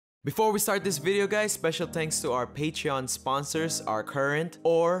Before we start this video, guys, special thanks to our Patreon sponsors, our current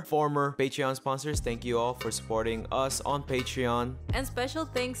or former Patreon sponsors. Thank you all for supporting us on Patreon. And special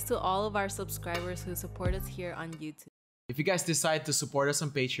thanks to all of our subscribers who support us here on YouTube. If you guys decide to support us on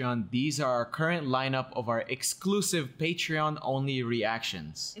Patreon, these are our current lineup of our exclusive Patreon-only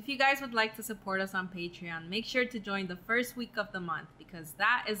reactions. If you guys would like to support us on Patreon, make sure to join the first week of the month because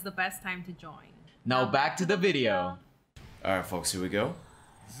that is the best time to join. Now back to the video. Alright folks, here we go.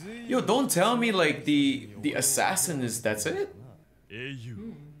 Yo, don't tell me like the assassin is that's it?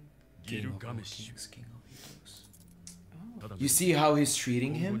 You see how he's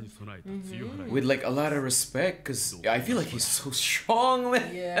treating him? With like a lot of respect, cause I feel like he's so strong,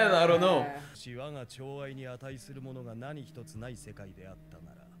 man. Yeah. I don't know.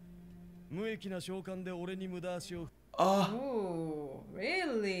 Oh,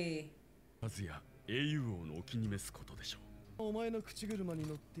 really?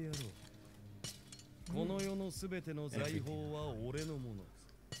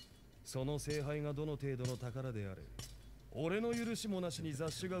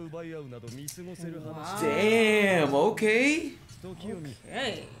 Damn, okay.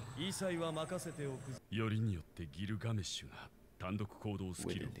 Okay. よりによってギルガメッシュが単独行動ス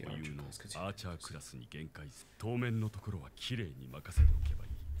キル保有のアーチャークラスに限界する。当面のところは綺麗に任せておけばい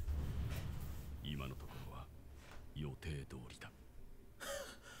い。今のところは予定通りだ。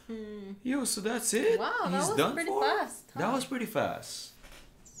Yo, so that's it? Wow, that He's was done pretty for? fast. Huh? That was pretty fast.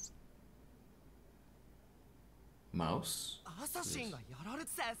 Mouse?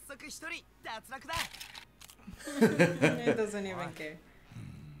 It doesn't even care.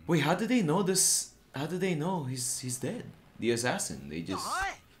 Wait, how did they know this? How did they know he's dead? The assassin, they just...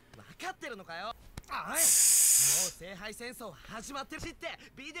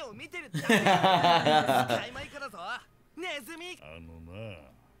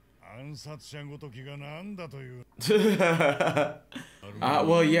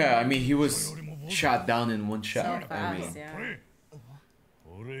 well, yeah, I mean, he was shot down in one shot. So fast, I mean. yeah.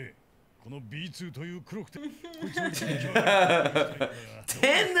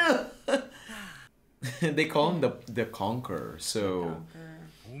 They call him the Conqueror, so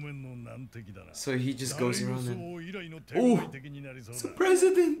he just goes around and... Oh! It's the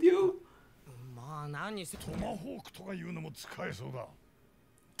president, yo!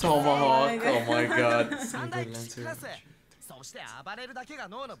 Tomahawk, oh my god. Saber, Lancer.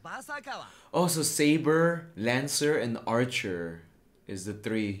 Oh, so Saber, Lancer, and Archer is the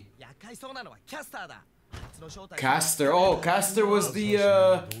three. Caster, oh, Caster was the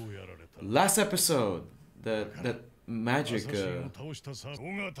last episode. That magic. Keep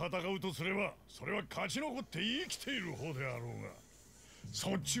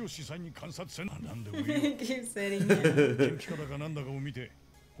saying it.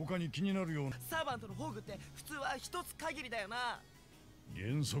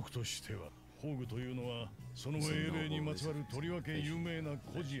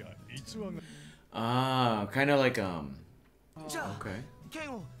 Ah, kind of like okay.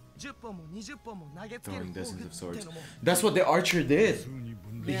 Throwing dozens of swords. That's what the archer did.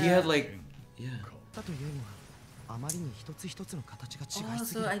 He had like, yeah. Oh,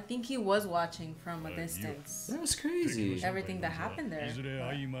 so I think he was watching from a distance. That was crazy. Everything that happened there.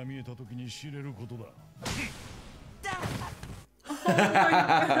 Oh my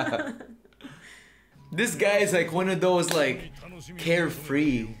god. This guy is like one of those like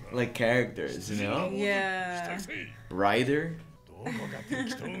carefree like characters, you know? Yeah. Rider.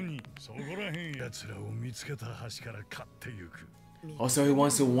 Also, he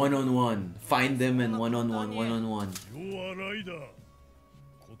wants to one-on-one. Find them and one-on-one, one-on-one.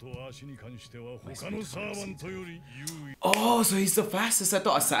 Oh, so he's the fastest. I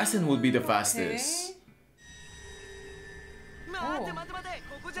thought Assassin would be the fastest. Oh.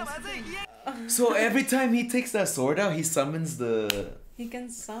 So every time he takes that sword out, he summons the... He can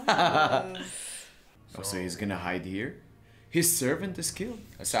summon those. Oh, so he's gonna hide here? His servant is killed.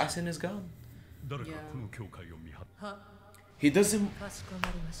 Assassin is gone. Yeah. He doesn't...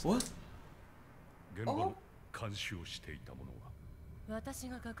 What? Oh.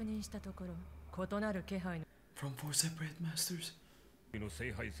 From 4 separate masters?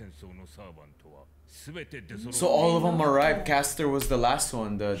 So all of them arrived. Caster was the last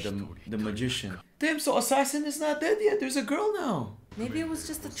one, the magician. Damn, so Assassin is not dead yet. There's a girl now. Maybe it was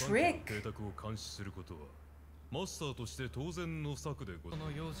just a trick.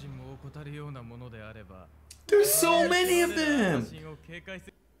 There's so many of them.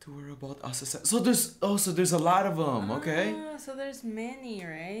 To worry about Assassin. So there's a lot of them. Okay. Ah, so there's many,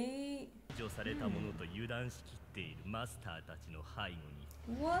 right?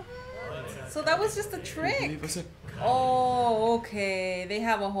 What? So that was just a trick. Oh, okay. They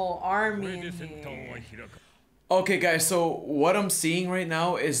have a whole army in here. Okay, guys, so what I'm seeing right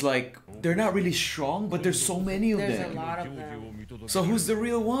now is like they're not really strong, but there's so many of them. There's a lot of them. So who's the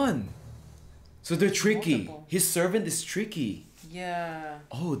real one? So they're tricky. Multiple. His servant is tricky. Yeah.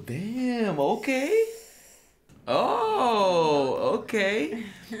 Oh, damn. Okay. Oh, okay.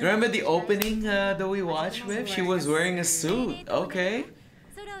 Remember the opening that we watched with? She was wearing a suit. Okay.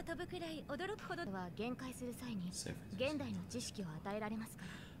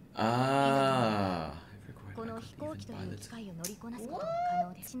 Ah. この飛行機という機械を乗りこなすことが可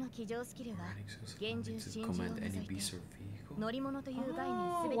能です。の機上スキルは厳重心中を除いて乗り物という概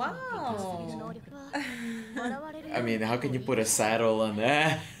念すべてを適用する能力は笑われる。 I mean, how can you put a saddle on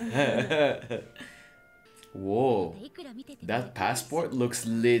that? Whoa. That passport looks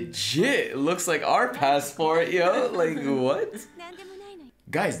legit. It looks like our passport, yo. Like, what?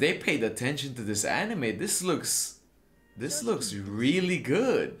 Guys, they paid attention to this anime. This looks really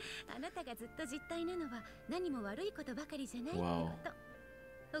good. Wow.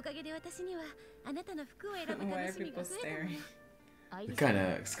 Why are people staring?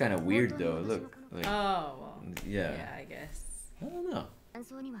 It's kind of weird though. Look. Like, Oh, well. yeah. Yeah, I guess. I don't know.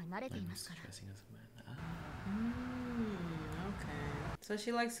 Okay. So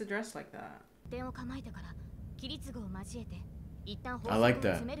she likes to dress like that. I like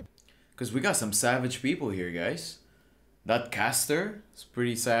that. Because we got some savage people here, guys. That caster is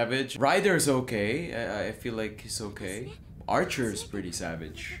pretty savage. Ryder's okay. I feel like he's okay. Archer's pretty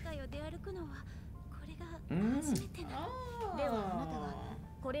savage.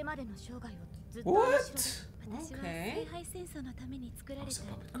 What? Okay.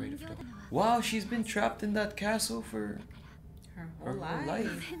 Wow, she's been trapped in that castle for Her her whole whole life.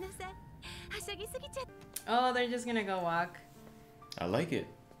 life. Oh, they're just gonna go walk. I like it.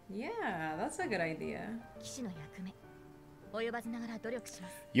 Yeah, that's a good idea.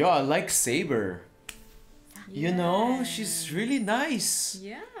 Yo, I like Saber. You know, she's really nice.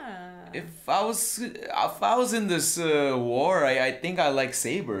 Yeah. If I was in this war, I think I like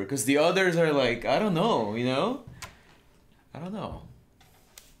Saber because the others are like, I don't know, you know? I don't know.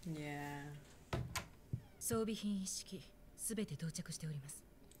 Yeah.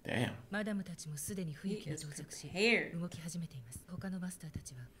 Damn. He is prepared.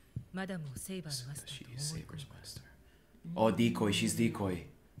 She is Saber's master. Oh, decoy, she's decoy.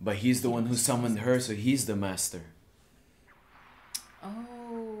 But he's the one who summoned her, so he's the master.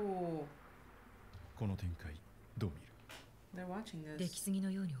 Oh. They're watching this.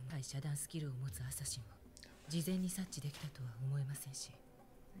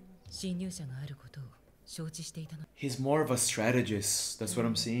 He's more of a strategist. That's what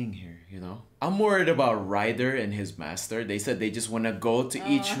I'm seeing here, you know? I'm worried about Ryder and his master. They said they just want to go to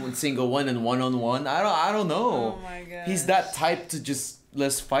each single one and one-on-one. I don't know. Oh my god. He's that type to just,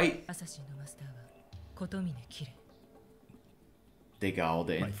 let's fight. They got all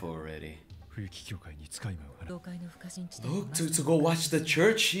the info already. Look, to go watch the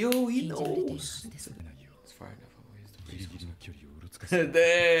church. Yo, he knows. It's far enough.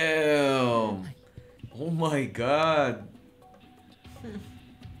 Damn. Oh my god.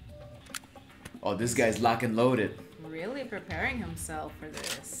 Oh, this guy's lock and loaded. Really preparing himself for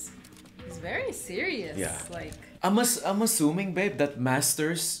this. He's very serious. Yeah. Like, I'm assuming, babe, that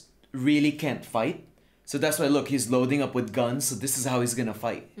masters really can't fight. So that's why, look, he's loading up with guns. So this is how he's gonna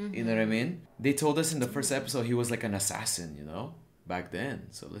fight. You know what I mean? They told us in the first episode he was like an assassin, you know? Back then.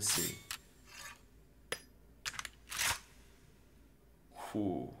 So let's see.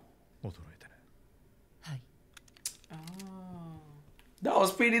 Whew. oh. That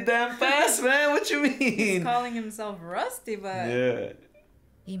was pretty damn fast, man. What you He's mean? calling himself rusty, but... Yeah.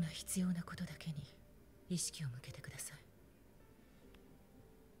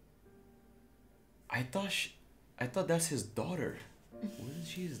 I thought that's his daughter. Wasn't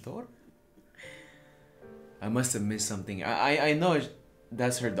she his daughter? I must have missed something. I know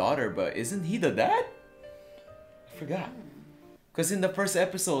that's her daughter, but isn't he the dad? I forgot. Because in the first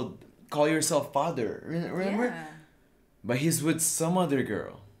episode, call yourself father. Remember? Yeah. But he's with some other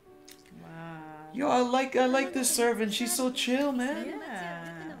girl. Wow. Yo, I like this servant. She's so chill, man. Yeah.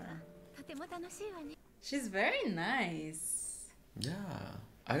 She's very nice. Yeah.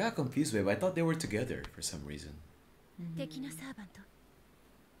 I got confused, babe. I thought they were together for some reason. Okay. Making his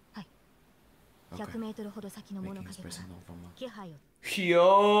person know from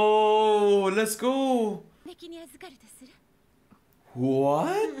Yo, let's go.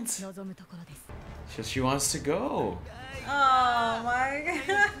 What? So she wants to go. Oh my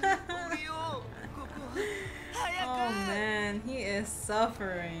god. Oh man, he is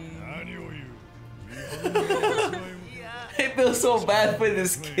suffering. I feel so bad for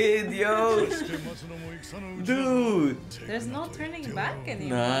this kid, yo. Dude. There's no turning back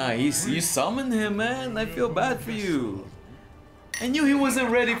anymore. Nah, you summoned him, man. I feel bad for you. I knew he wasn't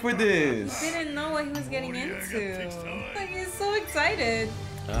ready for this. He didn't know what he was getting into. Like, he's so excited.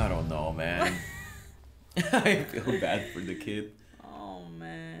 I don't know, man. I feel bad for the kid. Oh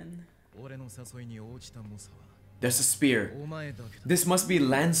man. There's a spear. This must be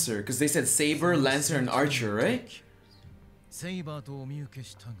Lancer, because they said Saber, Lancer, and Archer, right?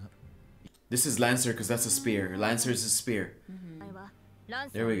 This is Lancer, because that's a spear. Lancer is a spear.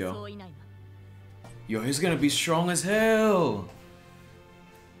 There we go. Yo, he's gonna be strong as hell.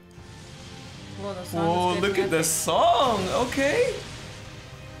 Whoa, the song Whoa, is look at the song. Okay.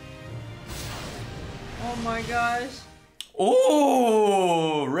 Oh my gosh.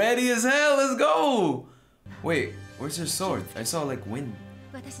 Oh, ready as hell. Let's go. Wait, where's her sword? I saw like wind.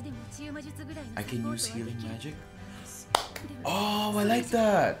 I can use healing magic. Oh, I like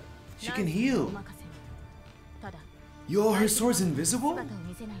that. She can heal. Yo, her sword's invisible?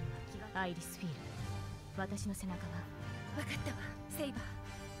 Alright,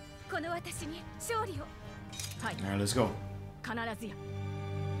 let's go.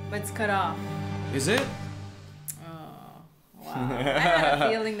 But it's cut off. Is it? Oh, wow. I had a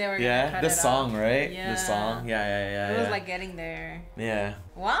feeling they were gonna cut the it song, off. right? Yeah. The song. Yeah. It was like getting there. Yeah.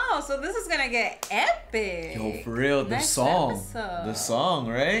 Wow, so this is gonna get epic. Yo, for real, the Next song. episode. The song,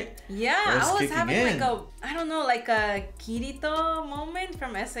 right? Yeah, First I was kicking having in. like a, I don't know, like a Kirito moment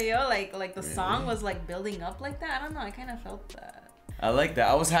from SAO. Like the song was like building up like that. I don't know, I kind of felt that. I like that.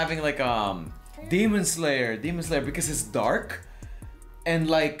 I was having like Demon Slayer because it's dark. And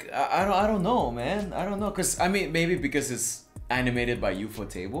like I don't know, man. I don't know, cause I mean maybe because it's animated by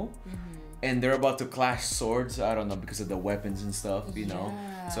Ufotable, and they're about to clash swords. I don't know, because of the weapons and stuff, you know.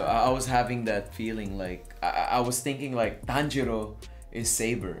 So I was having that feeling, like I was thinking like Tanjiro is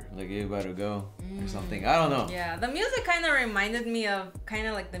Saber, like you gotta go or something. I don't know. Yeah, the music kind of reminded me of kind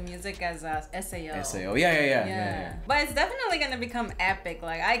of like the music as SAO. SAO, yeah. But it's definitely gonna become epic.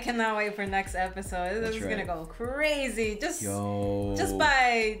 Like I cannot wait for next episode. This is gonna go crazy. Just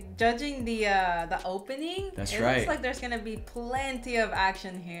by judging the opening. That's it right. looks like there's gonna be plenty of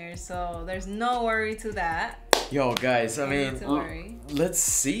action here. So there's no worry to that. Yo, guys, I mean, let's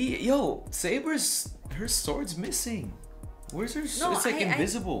see. Yo, her sword's missing. Where's her sword? It's like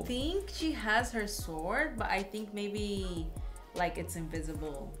invisible. I think she has her sword, but I think maybe like it's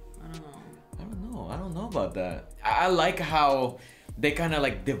invisible. I don't know about that. I like how they kind of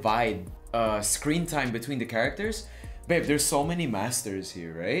like divide screen time between the characters. Babe, there's so many masters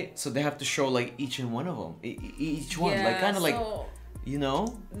here, right? So they have to show like each and one of them. Each one, like kind of like, you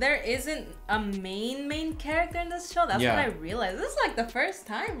know? There isn't a main character in this show. That's what I realized. This is like the first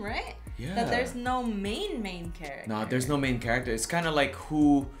time, right? Yeah. That there's no main character. No, there's no main character. It's kind of like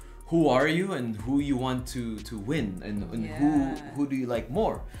who are you and who you want to win, and who do you like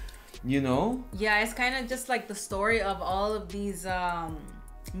more, you know? Yeah, it's kind of just like the story of all of these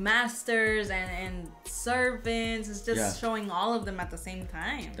masters and servants. It's just showing all of them at the same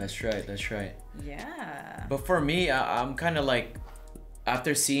time. That's right. Yeah. But for me, I'm kind of like,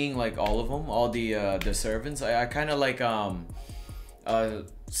 after seeing like all of them, all the servants, I kind of like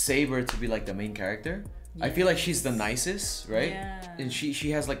Saber to be like the main character. I feel like she's the nicest, right? Yeah. And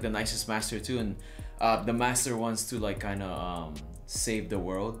she has like the nicest master too, and the master wants to like kind of save the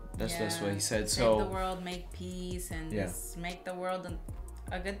world. That's what he said. Save the world, make peace, and just make the world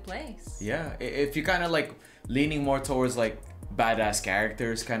a good place. Yeah, if you kind of like leaning more towards like badass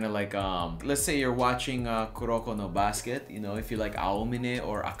characters, kind of like let's say you're watching Kuroko no Basket, you know, if you like Aomine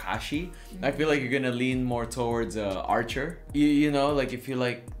or Akashi, I feel like you're gonna lean more towards Archer, you know, like if you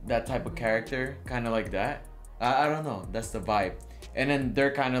like that type of character, kind of like that. I don't know, that's the vibe. And then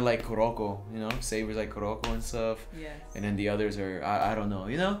they're kind of like Kuroko, you know, Saber's like Kuroko and stuff. Yes. And then the others are, I don't know,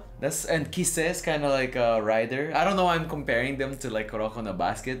 you know? And Kise's kind of like a rider. I don't know why I'm comparing them to like Kuroko no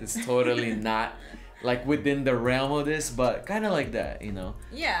Basket. It's totally not like within the realm of this, but kind of like that, you know?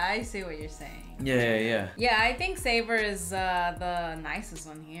 Yeah, I see what you're saying. Yeah. Yeah, I think Saber is the nicest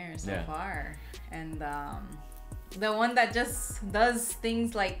one here so far. And the one that just does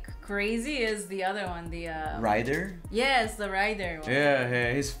things like crazy is the other one, the Rider? Yes, the Rider one.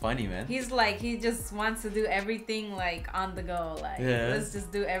 Yeah, he's funny, man. He's like, he just wants to do everything like on the go, like let's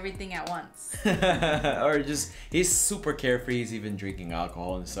just do everything at once. Or just, he's super carefree. He's even drinking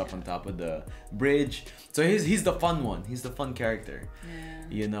alcohol and stuff on top of the bridge. So he's the fun one. He's the fun character.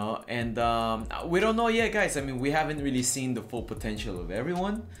 You know, and we don't know yet, guys. I mean, we haven't really seen the full potential of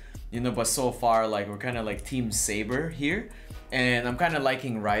everyone. you know, but so far like we're kind of like Team Saber here. And I'm kind of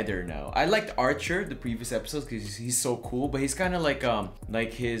liking Ryder now. I liked Archer the previous episodes because he's so cool, but he's kind of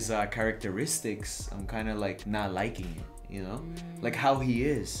like his characteristics. I'm kind of like not liking it, you know, like how he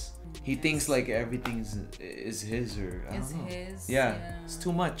is. He thinks like everything is his, or I don't know. His, yeah, it's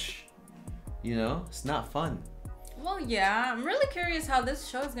too much. You know, it's not fun. Well, yeah, I'm really curious how this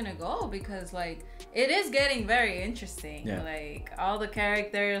show is gonna go because like it is getting very interesting. Yeah. Like all the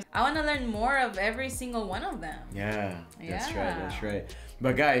characters, I want to learn more of every single one of them. Yeah, that's right, that's right.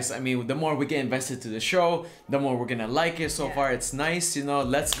 But guys, I mean, the more we get invested to the show, the more we're gonna like it. So far, it's nice, you know.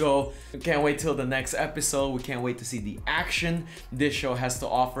 Let's go. We can't wait till the next episode. We can't wait to see the action this show has to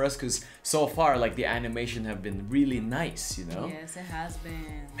offer us, because so far, like, the animation have been really nice, you know. Yes, it has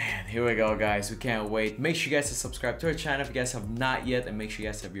been. Man, here we go, guys. We can't wait. Make sure you guys to subscribe to our channel if you guys have not yet, and make sure you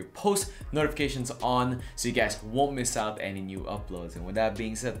guys have your post notifications on so you guys won't miss out any new uploads. And with that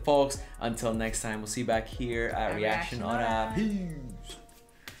being said, folks, until next time, we'll see you back here at Reaction Aura. Peace.